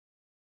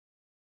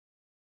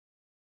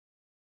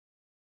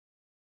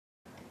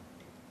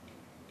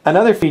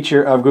Another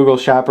feature of Google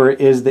Shopper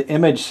is the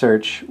image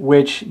search,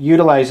 which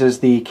utilizes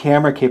the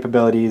camera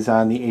capabilities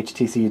on the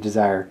HTC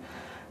Desire.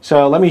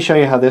 So let me show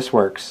you how this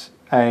works.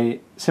 I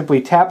simply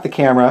tap the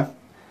camera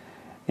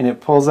and it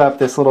pulls up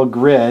this little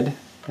grid,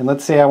 and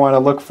let's say I want to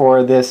look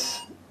for this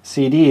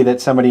CD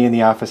that somebody in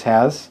the office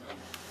has.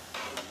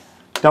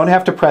 Don't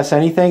have to press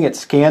anything. It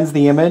scans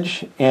the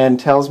image and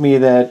tells me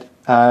that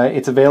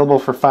it's available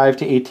for $5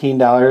 to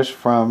 $18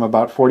 from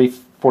about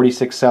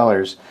 46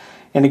 sellers.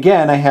 And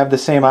again, I have the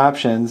same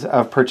options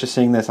of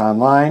purchasing this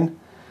online,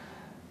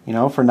 you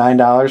know, for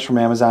 $9 from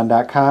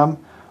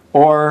Amazon.com,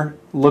 or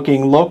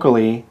looking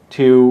locally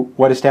to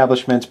what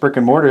establishments, brick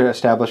and mortar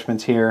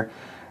establishments here,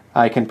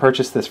 I can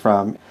purchase this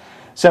from.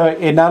 So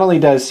it not only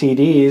does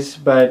CDs,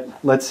 but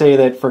let's say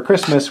that for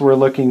Christmas we're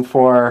looking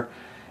for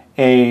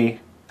a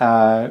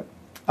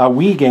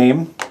Wii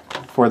game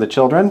for the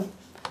children,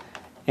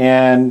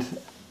 and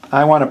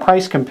I want to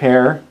price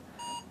compare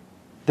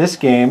this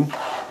game.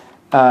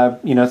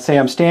 You know, say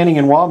I'm standing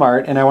in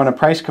Walmart and I want to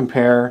price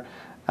compare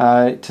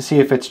to see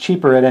if it's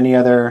cheaper at any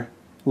other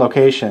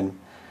location.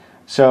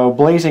 So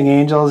Blazing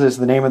Angels is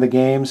the name of the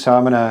game, so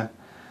I'm going to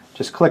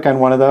just click on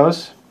one of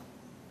those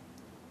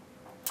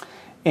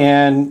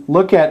and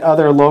look at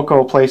other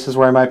local places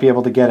where I might be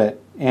able to get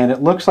it. And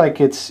it looks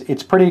like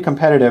it's pretty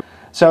competitive.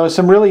 So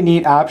some really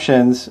neat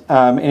options,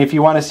 and if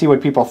you want to see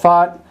what people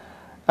thought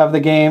of the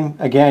game,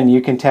 again,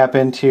 you can tap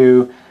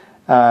into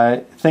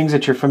things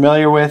that you're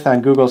familiar with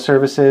on Google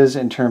services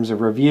in terms of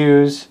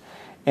reviews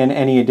and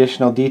any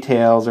additional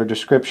details or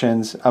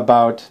descriptions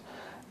about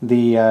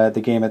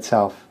the game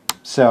itself.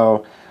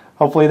 So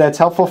hopefully that's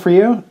helpful for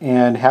you,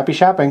 and happy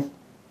shopping.